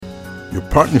Your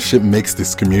partnership makes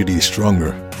this community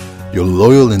stronger. Your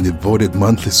loyal and devoted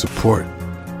monthly support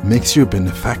makes you a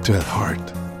benefactor at heart.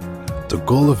 The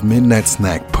goal of Midnight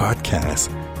Snack Podcast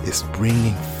is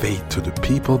bringing faith to the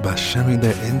people by sharing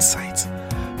their insights,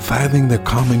 finding their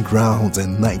common grounds,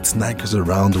 and night snackers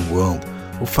around the world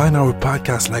will find our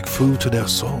podcast like food to their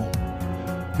soul.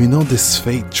 We know this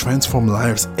faith transforms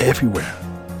lives everywhere.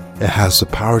 It has the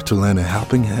power to lend a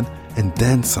helping hand and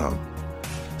then some.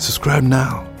 Subscribe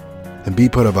now and be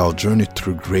part of our journey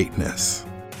through greatness.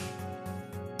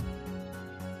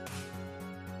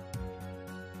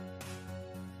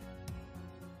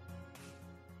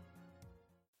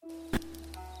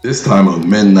 This time on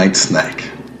Midnight Snack,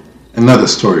 another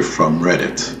story from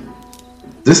Reddit.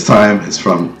 This time it's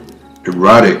from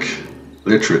Erotic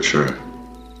Literature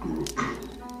group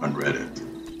on Reddit.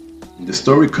 And the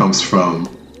story comes from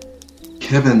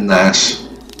Kevin Nash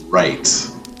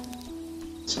Writes.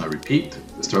 So I repeat,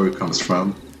 the story comes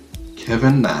from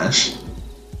Kevin Nash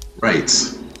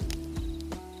Writes.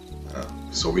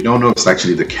 So we don't know if it's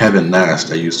actually the Kevin Nash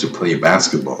that used to play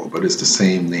basketball, but it's the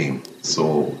same name.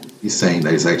 So he's saying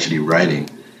that he's actually writing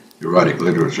erotic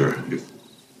literature,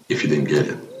 if you didn't get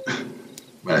it.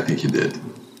 But I think you did.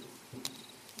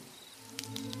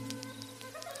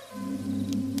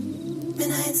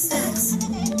 Midnight sex.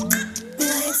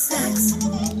 Midnight sex.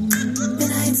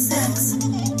 Midnight sex.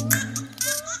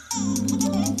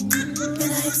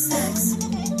 Midnight sex.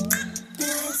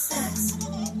 Midnight sex.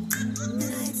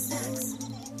 Midnight sex.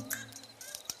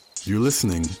 You're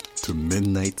listening to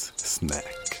Midnight Snack.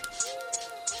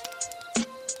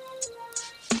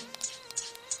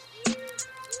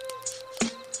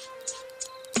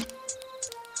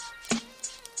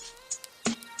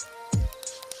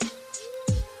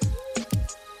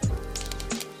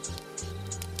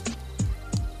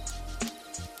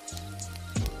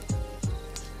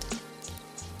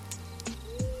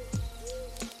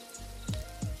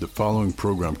 The following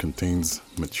program contains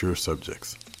mature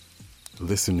subjects.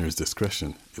 Listener's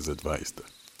discretion is advised.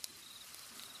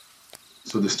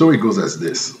 So the story goes as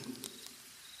this.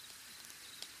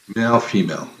 Male,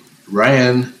 female.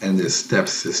 Ryan and his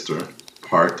stepsister,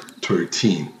 part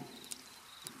 13.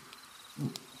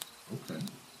 Okay.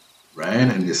 Ryan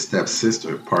and his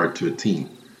stepsister, part 13.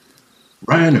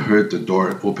 Ryan heard the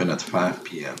door open at 5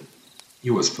 p.m. He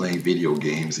was playing video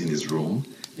games in his room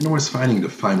and was fighting the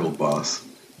final boss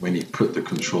when he put the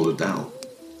controller down.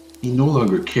 He no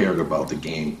longer cared about the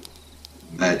game.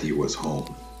 Maddie was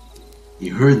home. He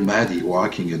heard Maddie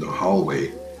walking in the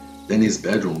hallway, then his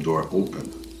bedroom door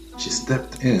opened. She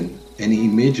stepped in and he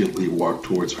immediately walked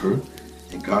towards her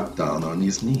and got down on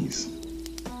his knees.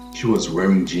 She was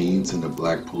wearing jeans and a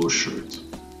black polo shirt.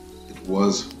 It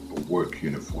was a work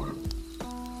uniform.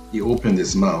 He opened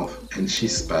his mouth and she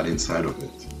spat inside of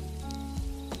it.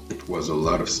 It was a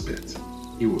lot of spit.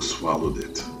 He swallowed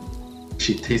it.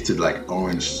 She tasted like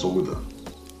orange soda.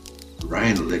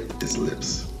 Ryan licked his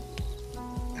lips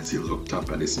as he looked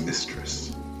up at his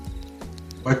mistress.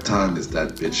 "What time is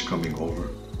that bitch coming over?"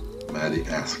 Maddie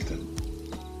asked him.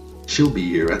 "She'll be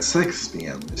here at 6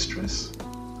 p.m., mistress."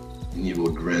 An evil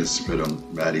grin spread on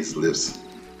Maddie's lips.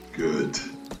 "Good.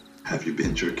 Have you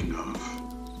been jerking off?"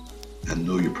 "I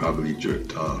know you probably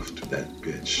jerked off to that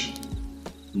bitch."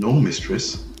 "No,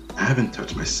 mistress. I haven't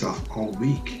touched myself all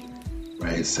week,"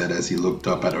 Ryan said as he looked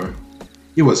up at her.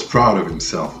 He was proud of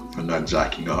himself for not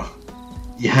jacking off.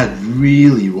 He had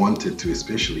really wanted to,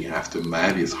 especially after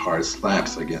Maddie's hard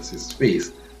slaps against his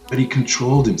face, but he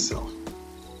controlled himself.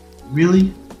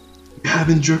 "Really? You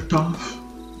haven't jerked off?"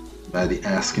 Maddie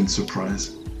asked in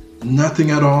surprise.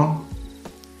 "Nothing at all?"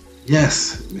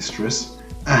 "Yes, mistress,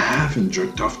 I haven't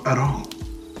jerked off at all,"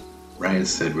 Ryan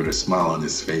said with a smile on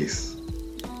his face.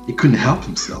 He couldn't help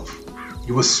himself.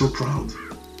 He was so proud.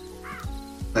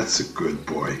 "That's a good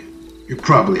boy. You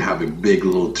probably have a big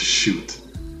load to shoot.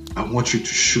 I want you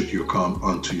to shoot your cum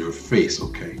onto your face,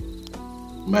 okay?"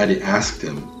 Maddie asked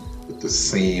him with the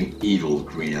same evil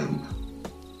grin.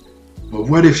 "But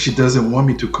what if she doesn't want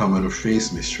me to come on her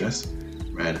face, mistress?"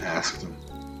 Ryan asked him.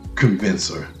 "Convince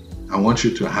her. I want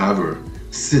you to have her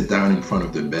sit down in front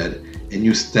of the bed and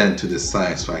you stand to the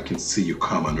side so I can see you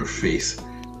come on her face.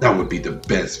 That would be the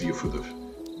best view for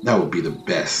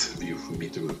me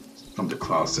from the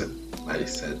closet," Maddie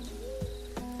said.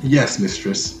 "Yes,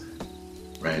 mistress,"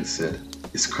 Ryan said.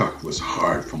 His cock was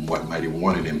hard from what Maddie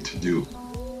wanted him to do.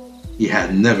 He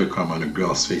had never come on a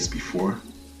girl's face before.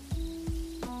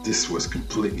 This was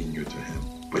completely new to him,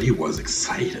 but he was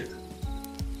excited.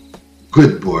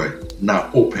 "Good boy,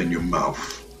 now open your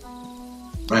mouth."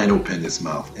 Ryan opened his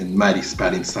mouth and Maddie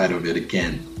spat inside of it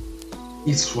again.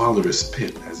 He swallowed her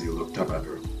spit as he looked up at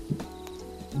her.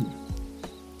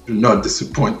 "Do not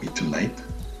disappoint me tonight,"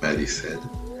 Maddie said.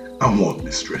 "I won't,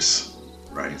 mistress,"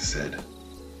 Ryan said.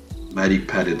 Maddie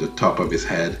patted the top of his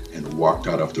head and walked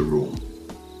out of the room.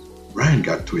 Ryan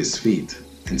got to his feet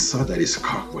and saw that his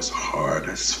cock was hard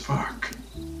as fuck.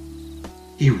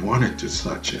 He wanted to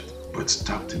touch it, but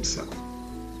stopped himself.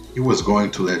 He was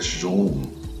going to let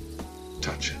Joan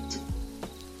touch it.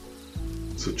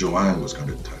 So Joanne was going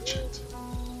to touch it.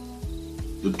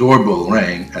 The doorbell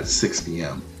rang at 6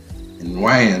 p.m. and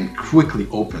Ryan quickly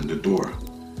opened the door.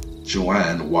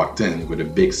 Joanne walked in with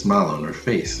a big smile on her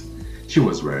face. She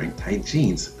was wearing tight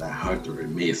jeans that hugged her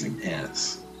amazing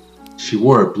ass. She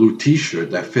wore a blue t-shirt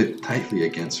that fit tightly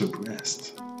against her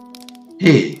breast.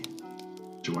 "Hey,"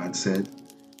 Joanne said.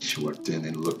 She walked in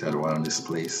and looked around this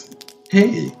place.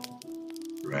 "Hey,"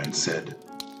 Ryan said.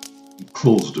 He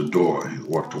closed the door and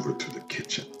walked over to the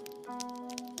kitchen.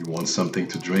 "You want something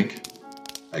to drink?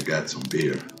 I got some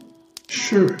beer."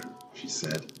 "Sure," she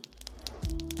said.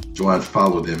 Joanne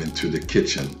followed him into the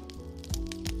kitchen.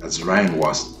 As Ryan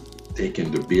was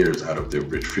taking the beers out of the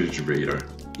refrigerator,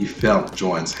 he felt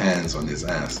Joanne's hands on his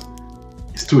ass.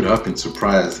 He stood up in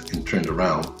surprise and turned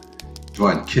around.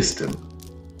 Joanne kissed him,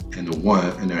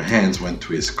 and her hands went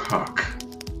to his cock.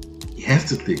 He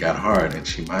instantly got hard and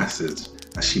she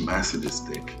massaged his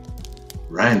dick.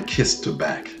 Ryan kissed her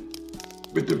back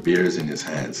with the beers in his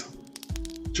hands.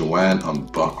 Joanne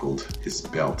unbuckled his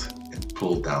belt and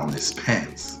pulled down his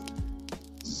pants.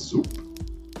 Zoop.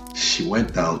 She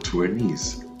went down to her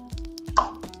knees.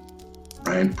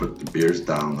 Ryan put the beers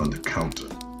down on the counter.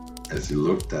 As he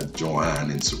looked at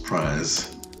Joanne in surprise,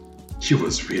 she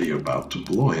was really about to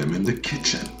blow him in the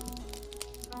kitchen.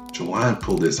 Joanne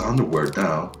pulled his underwear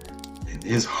down and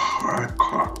his hard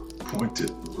cock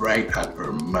pointed right at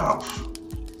her mouth.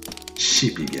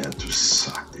 She began to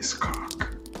suck his cock.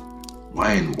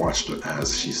 Ryan watched her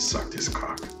as she sucked his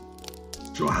cock.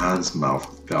 Joanne's mouth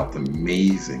felt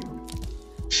amazing.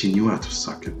 She knew how to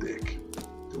suck a dick.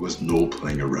 There was no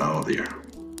playing around there.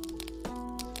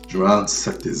 Joanne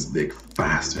sucked his dick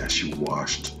faster as he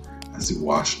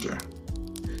washed her.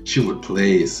 She would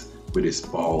play with his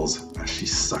balls as she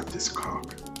sucked his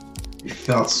cock. It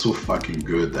felt so fucking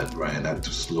good that Ryan had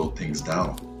to slow things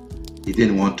down. He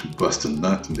didn't want to bust a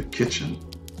nut in the kitchen.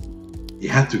 He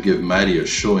had to give Maddie a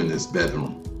show in his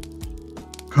bedroom.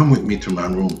 "Come with me to my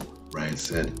room," Ryan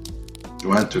said.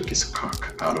 Joanne took his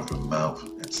cock out of her mouth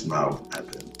and smiled at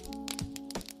him.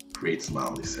 "Great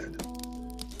smile," he said.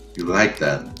 "You like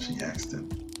that?" she asked him.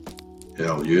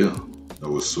 "Hell yeah, that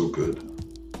was so good,"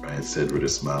 Ryan said with a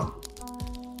smile.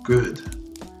 "Good.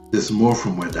 There's more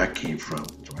from where that came from,"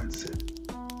 Joanne said.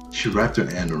 She wrapped her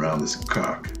hand around his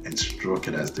cock and stroked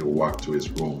it as they walked to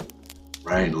his room.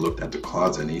 Ryan looked at the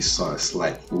closet and he saw a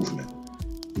slight movement.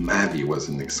 Maddie was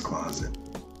in his closet.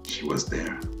 She was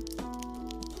there.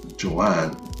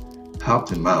 Joanne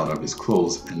helped him out of his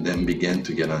clothes and then began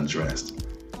to get undressed.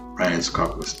 Ryan's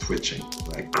cock was twitching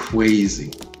like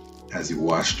crazy as he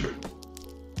washed her.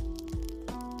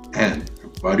 And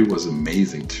her body was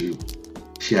amazing too.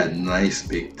 She had nice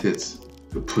big tits.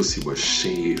 Her pussy was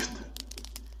shaved.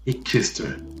 He kissed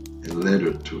her and led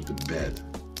her to the bed.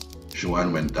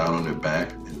 Joanne went down on her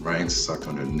back and Ryan sucked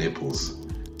on her nipples,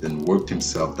 then worked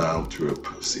himself down to her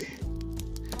pussy.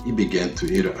 He began to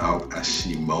eat her out as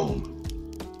she moaned,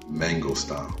 mango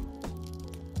style.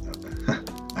 I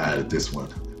added this one.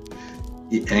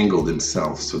 He angled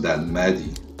himself so that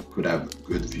Maddie could have a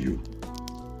good view,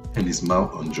 and his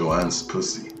mouth on Joanne's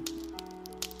pussy.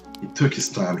 He took his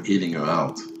time eating her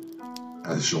out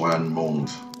as Joanne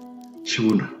moaned.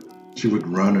 She would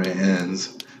run her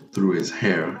hands through his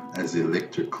hair as he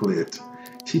licked her clit.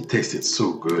 She tasted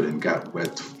so good and got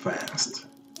wet fast.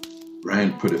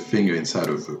 Ryan put a finger inside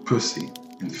of her pussy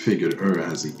and figured her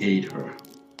as he ate her.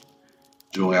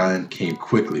 Joanne came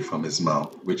quickly from his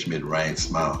mouth, which made Ryan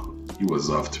smile. He was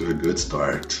off to a good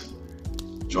start.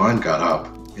 Joanne got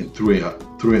up and threw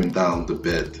him down the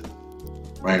bed.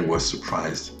 Ryan was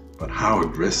surprised, but how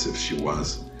aggressive she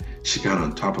was. She got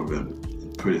on top of him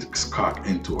and put his cock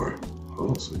into her.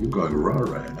 "Oh, so you're going raw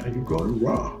right now. You're going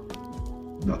raw."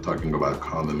 I'm not talking about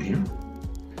condom here.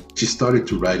 She started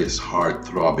to ride his hard,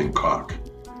 throbbing cock.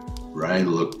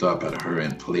 Ryan looked up at her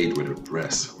and played with her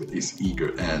breasts with his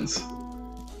eager hands.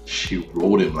 She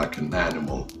rode him like an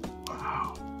animal.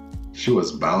 Wow. She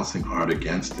was bouncing hard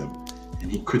against him,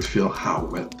 and he could feel how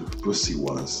wet the pussy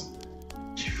was.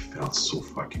 She felt so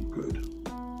fucking good.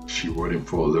 She rode him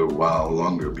for a little while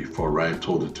longer before Ryan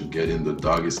told her to get in the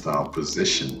doggy-style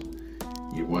position.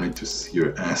 He wanted to see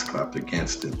her ass clapped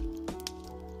against him.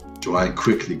 Joanne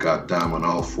quickly got down on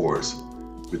all fours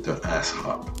with her ass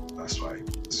up. That's why I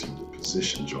assumed the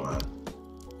position, Joanne.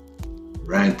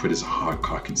 Ryan put his hard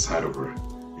cock inside of her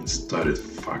and started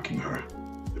fucking her.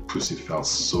 The pussy felt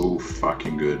so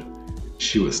fucking good.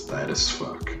 She was tight as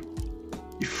fuck.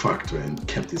 He fucked her and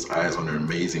kept his eyes on her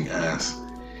amazing ass.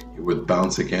 He would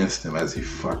bounce against him as he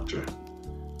fucked her.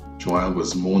 Joanne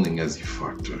was moaning as he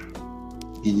fucked her.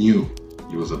 He knew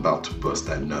he was about to bust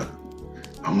that nut.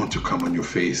 I want to come on your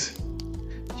face.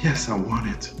 Yes, I want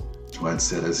it, Joanne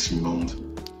said as she moaned.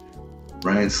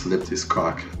 Ryan slipped his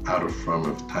cock out from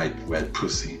her tight, wet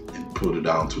pussy and pulled it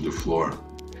down to the floor.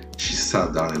 She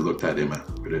sat down and looked at him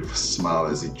with a smile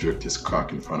as he jerked his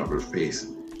cock in front of her face.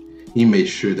 He made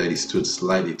sure that he stood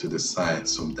slightly to the side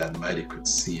so that Maddie could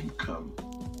see him come.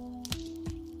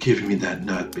 Give me that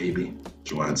nut, baby,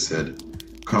 Joanne said.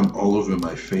 Come all over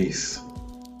my face.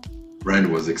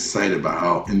 Ryan was excited about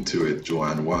how into it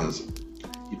Joanne was.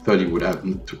 He thought he would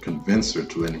have to convince her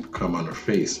to let him come on her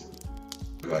face.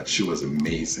 God, she was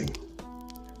amazing.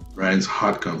 Ryan's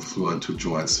hot cum flew onto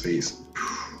Joanne's face.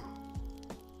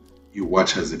 You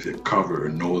watch as if it covered her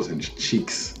nose and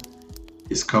cheeks.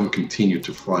 His cum continued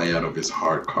to fly out of his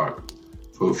hard cock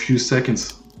for a few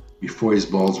seconds before his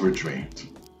balls were drained.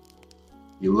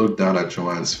 He looked down at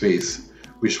Joanne's face,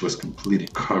 which was completely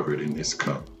covered in his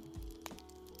cum.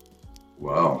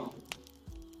 Wow.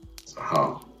 So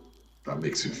how that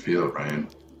makes you feel, Ryan?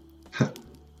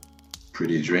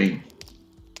 Pretty drained.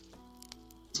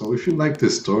 So if you like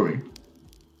this story,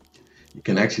 you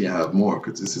can actually have more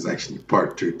because this is actually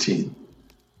part 13.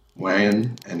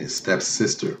 Ryan and his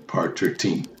stepsister, part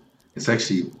 13. It's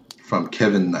actually from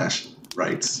Kevin Nash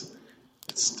Writes.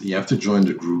 You have to join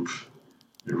the group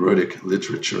Erotic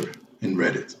Literature in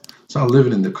Reddit. So I'll leave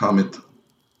it in the comment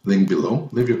link below.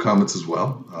 Leave your comments as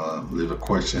well. Leave a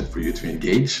question for you to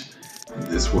engage. And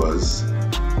this was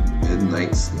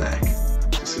Midnight Snack.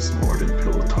 This is More Than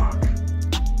Pillow Talk.